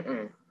 and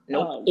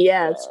nope. Oh,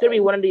 yeah, it's gonna be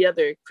one or the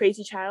other: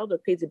 crazy child or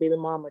crazy baby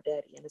mom or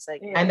daddy. And it's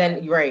like, and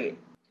then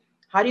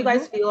how do you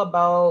guys feel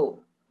about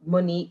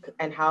Monique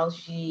and how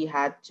she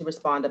had to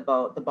respond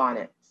about the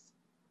bonnets?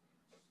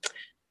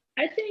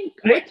 I think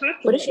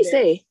what did she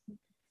say?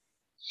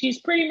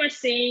 She's pretty much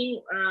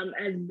saying,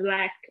 as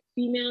Black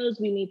females,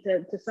 we need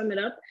to sum it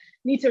up,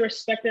 need to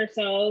respect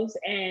ourselves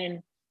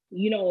and,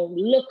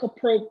 look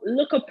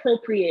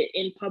appropriate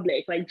in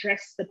public, like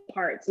dress the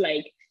parts,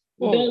 like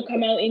don't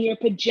come out in your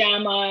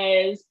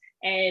pajamas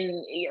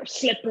and your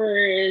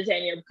slippers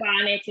and your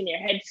bonnets and your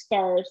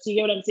headscarves. You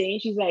get what I'm saying?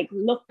 She's like,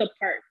 look the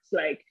parts,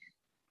 like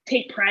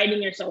take pride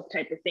in yourself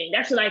type of thing.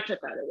 That's what I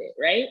took out of it,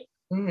 right?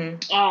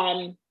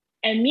 Mm-hmm.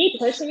 And me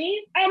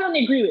personally, I don't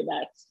agree with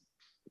that.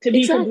 To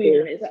be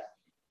completely honest,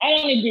 I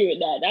don't agree with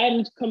that.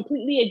 I'm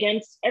completely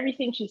against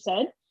everything she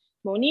said.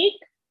 Monique,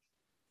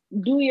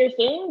 do your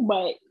thing,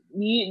 but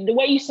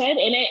what you said,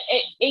 and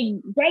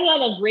it brought a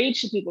lot of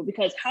rage to people,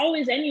 because how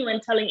is anyone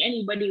telling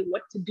anybody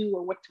what to do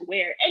or what to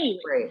wear anyway?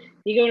 Right.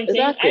 You get what I'm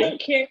saying? I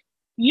don't care.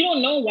 You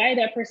don't know why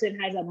that person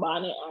has a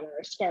bonnet on or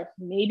a scarf.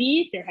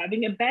 Maybe they're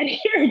having a bad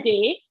hair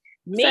day.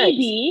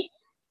 Maybe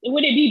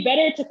would it be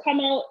better to come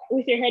out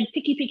with your head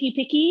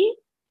picky,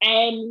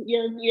 and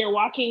you're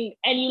walking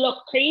and you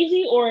look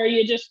crazy, or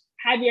you just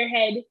have your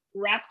head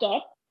wrapped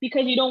up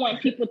because you don't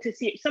want people to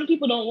see it? Some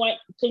people don't want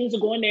things to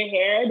go in their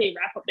hair. They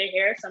wrap up their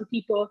hair. Some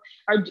people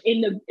are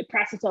in the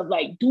process of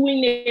like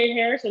doing their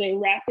hair, so they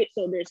wrap it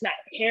so there's not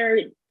hair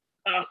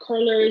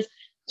curlers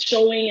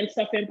showing and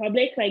stuff in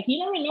public. Like, you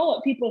never know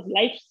what people's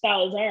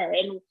lifestyles are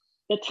and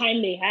the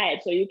time they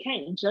had. So you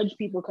can't judge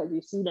people because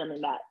you see them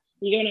in that.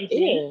 You know what I'm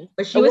saying? Yeah.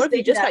 But she was saying,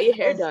 you just got your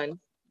hair done.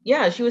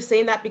 Yeah, she was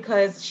saying that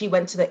because she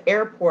went to the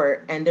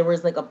airport and there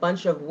was like a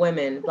bunch of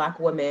women, Black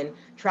women,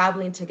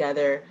 traveling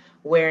together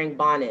wearing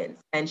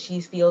bonnets, and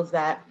she feels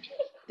that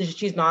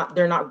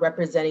they're not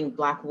representing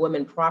Black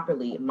women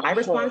properly. My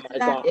response to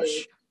that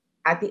is,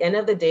 at the end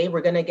of the day,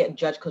 we're gonna get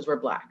judged because we're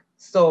Black.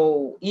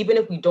 So even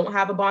if we don't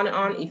have a bonnet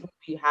on, if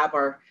we have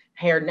our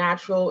hair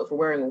natural, if we're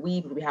wearing a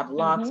weave, if we have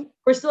locks,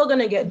 we're still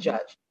gonna get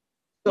judged.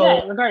 So,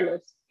 yeah,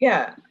 regardless.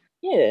 Yeah.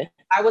 Yeah.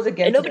 I was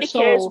against and nobody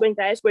cares when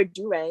guys wear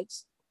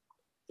do-rags.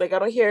 Like, I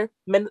don't hear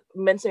men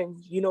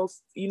saying, you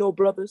know,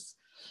 brothers.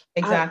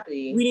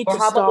 Exactly. We need to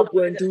stop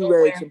wearing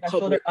do-rags in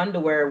public. Their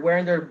underwear,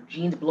 wearing their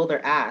jeans below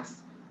their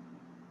ass.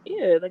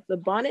 Yeah, like the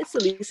bonnet's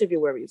the least of your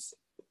worries.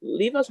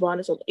 Leave us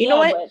bonnets alone. You know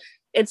what?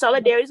 In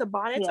solidarity of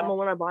bonnets, I'm gonna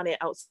wear my bonnet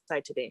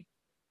outside today.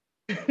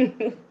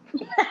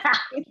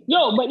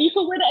 Yo, but you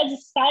can wear that as a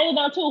style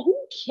now too. Who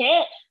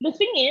cares? The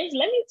thing is,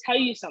 let me tell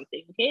you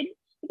something, okay?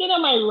 Get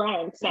on my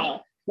rant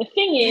now. The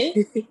thing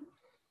is,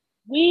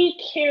 we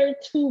care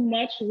too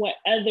much what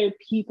other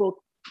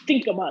people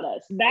think about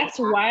us. That's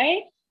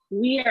why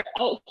we are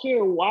out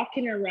here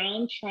walking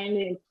around trying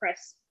to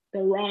impress the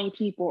wrong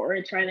people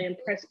or trying to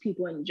impress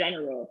people in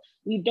general.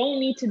 We don't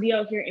need to be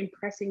out here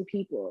impressing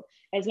people.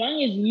 As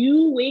long as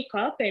you wake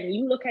up and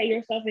you look at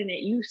yourself and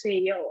you say,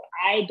 yo,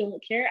 I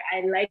don't care.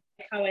 I like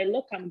how I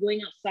look. I'm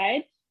going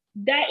outside.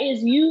 That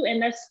is you,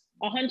 and that's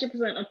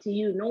 100% up to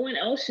you. No one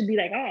else should be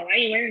like, oh, why are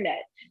you wearing that?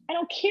 I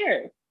don't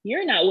care.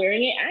 You're not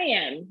wearing it. I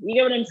am. You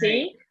get what I'm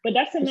saying? But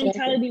that's the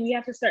mentality we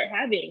have to start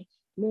having.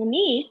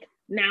 Monique,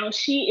 now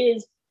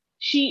she's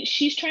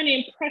trying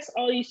to impress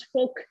all these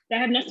folk that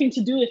have nothing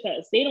to do with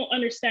us. They don't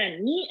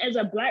understand. Me as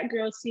a Black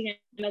girl seeing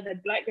another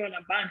Black girl in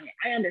a bonnet,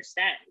 I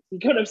understand. You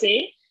get what I'm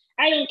saying?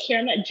 I don't care.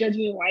 I'm not judging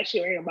you why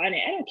she's wearing a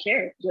bonnet. I don't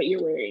care what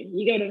you're wearing.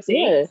 You get what I'm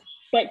saying? Yeah.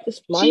 But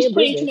she's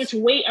putting too much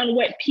weight on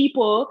what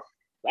people,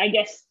 I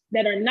guess,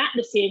 that are not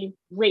the same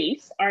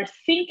race are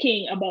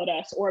thinking about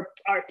us or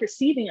are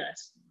perceiving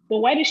us. But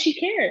why does she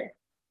care?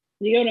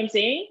 You know what I'm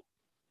saying?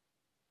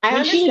 I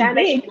understand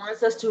that she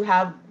wants us to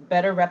have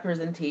better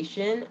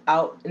representation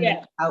out in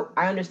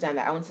I understand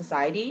that out in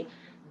society.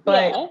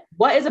 But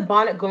what is a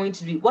bonnet going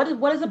to do? How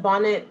does a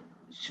bonnet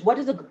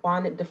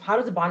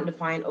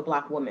define a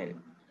Black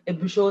woman?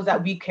 It shows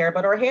that we care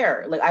about our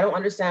hair. Like, I don't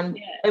understand.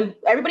 And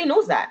everybody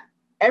knows that.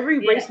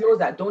 Every race knows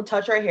that. Don't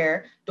touch our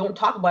hair. Don't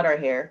talk about our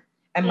hair.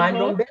 And mind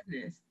your own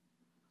business.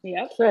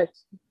 Yeah. Correct.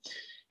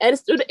 And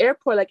it's through the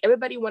airport. Like,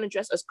 everybody want to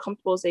dress as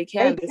comfortable as they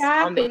can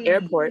on the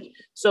airport.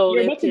 So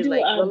they can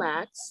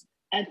relax.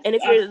 And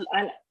if you're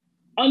an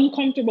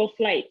uncomfortable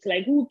flight,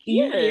 like who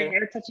you want your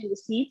hair touching the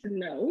seats?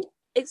 No.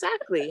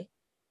 Exactly.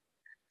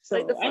 So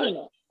I don't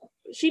know.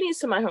 She needs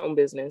to mind her own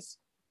business.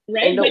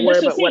 Right. And don't worry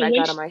about what I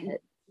got on my head.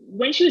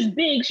 When she was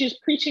big, she was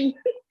preaching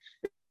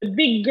the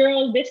big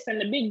girl this and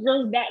the big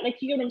girl that.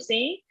 Like, you know what I'm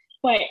saying?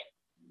 But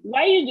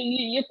why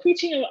you're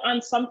preaching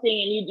on something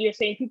and you're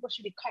saying people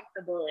should be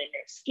comfortable in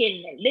their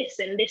skin and this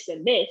and this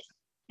and this,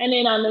 and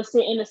then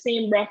in the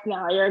same breath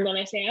now you're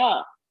gonna say,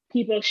 oh,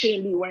 people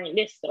shouldn't be wearing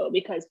this though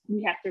because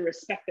we have to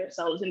respect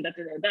ourselves and da.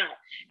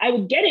 I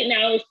would get it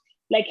now if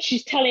like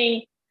she's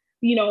telling,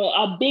 you know,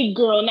 a big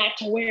girl not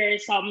to wear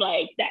something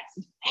like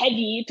that's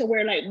heavy, to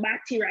wear like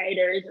bati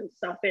riders and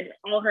stuff and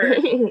all her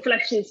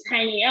flesh is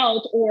hanging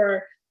out,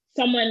 or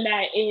someone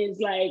that is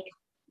like,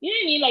 you know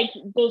what I mean,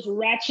 like those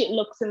ratchet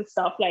looks and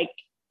stuff. Like,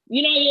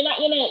 you know,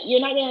 you're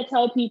not gonna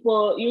tell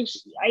people.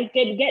 I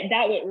get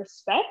that with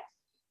respect.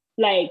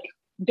 Like,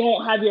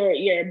 don't have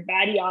your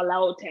body all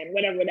out and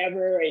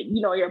whatever. You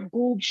know, your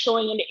boobs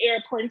showing in the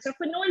airport and stuff.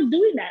 But no one's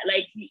doing that.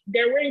 Like,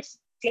 they're wearing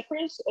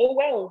slippers. Oh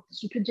well.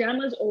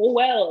 Pajamas. Oh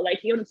well. Like,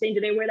 you know what I'm saying? Do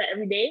they wear that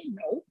every day?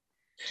 No.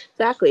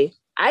 Exactly.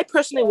 I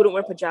personally wouldn't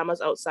wear pajamas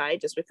outside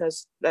just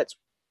because that's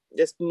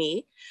just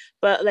me.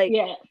 But like,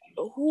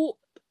 who?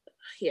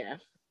 Yeah.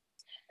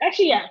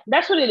 Actually, yeah,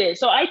 that's what it is.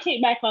 So I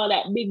take back all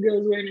that big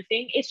girls wearing a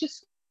thing. It's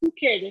just, who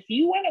cares? If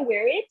you want to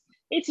wear it,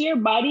 it's your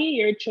body,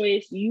 your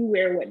choice. You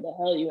wear what the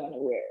hell you want to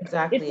wear.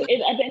 Exactly. At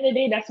the end of the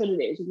day, that's what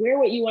it is. Wear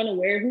what you want to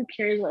wear. Who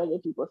cares what other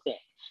people think?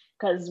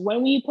 Because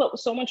when we put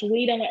so much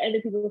weight on what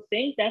other people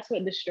think, that's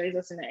what destroys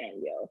us in the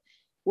end, yo.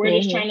 We're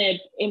just trying to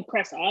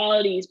impress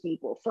all these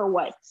people for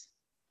what?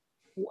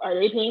 Are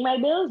they paying my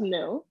bills?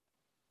 No.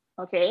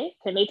 Okay.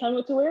 Can they tell me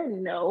what to wear?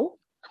 No.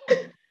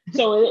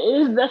 So it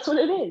is. That's what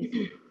it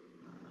is.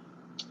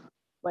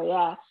 But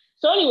yeah.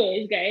 So,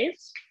 anyways,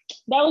 guys,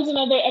 that was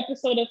another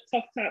episode of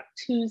Tough Talk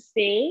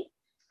Tuesday.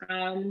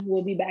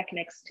 We'll be back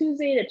next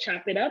Tuesday to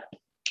chop it up.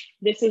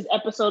 This is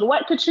episode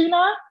what,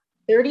 Katrina?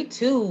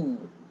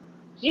 32.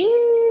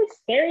 Jeez,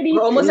 32.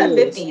 We're almost at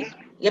 50. You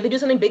have to do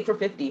something big for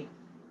 50.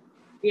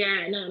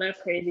 Yeah, no,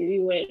 that's crazy.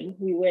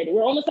 We would.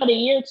 We're almost at a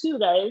year too,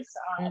 guys.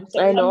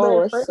 I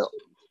know. First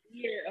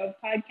year of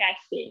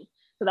podcasting.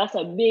 So that's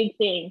a big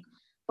thing.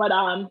 But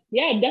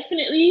yeah,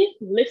 definitely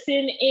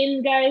listen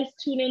in, guys.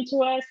 Tune into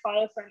us.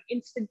 Follow us on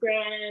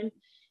Instagram.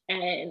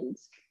 And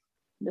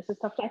this is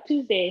Tough Talk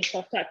Tuesday.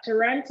 Tough Talk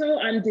Toronto.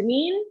 I'm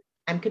Deneen.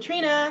 I'm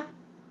Katrina.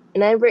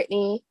 And I'm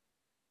Brittany.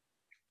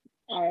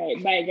 All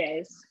right. Bye,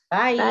 guys.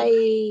 Bye.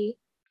 Bye.